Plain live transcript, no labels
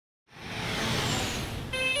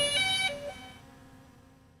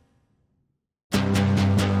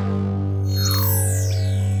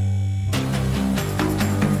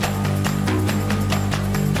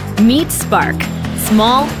Meet Spark.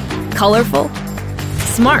 Small, colorful,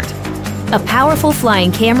 smart. A powerful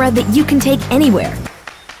flying camera that you can take anywhere.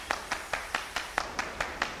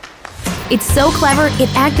 It's so clever, it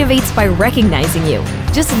activates by recognizing you.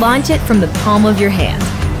 Just launch it from the palm of your hand.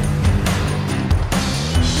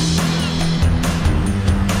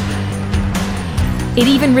 It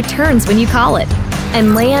even returns when you call it.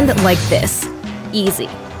 And land like this. Easy.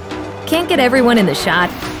 Can't get everyone in the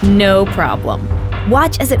shot? No problem.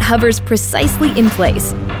 Watch as it hovers precisely in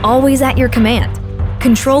place, always at your command.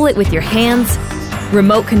 Control it with your hands,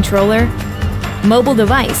 remote controller, mobile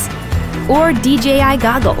device, or DJI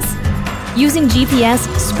goggles. Using GPS,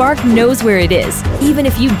 Spark knows where it is, even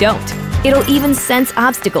if you don't. It'll even sense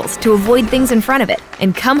obstacles to avoid things in front of it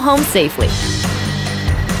and come home safely.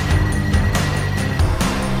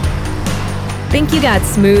 Think you got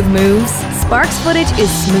smooth moves? Spark's footage is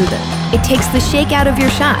smoother. It takes the shake out of your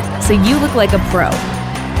shot, so you look like a pro.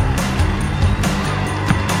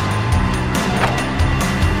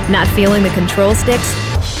 Not feeling the control sticks?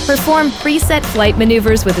 Perform preset flight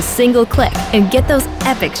maneuvers with a single click and get those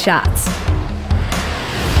epic shots.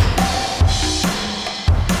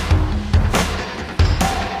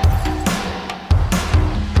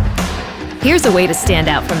 Here's a way to stand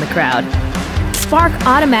out from the crowd. Spark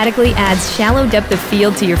automatically adds shallow depth of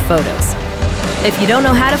field to your photos. If you don't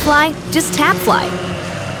know how to fly, just tap fly.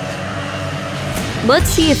 Let's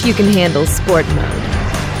see if you can handle sport mode.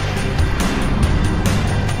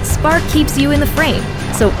 Spark keeps you in the frame,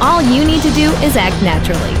 so all you need to do is act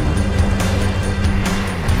naturally.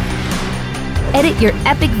 Edit your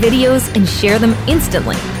epic videos and share them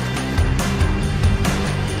instantly.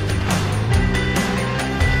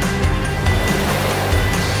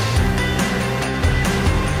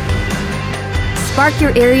 Spark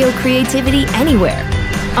your aerial creativity anywhere.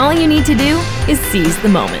 All you need to do is seize the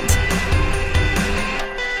moment.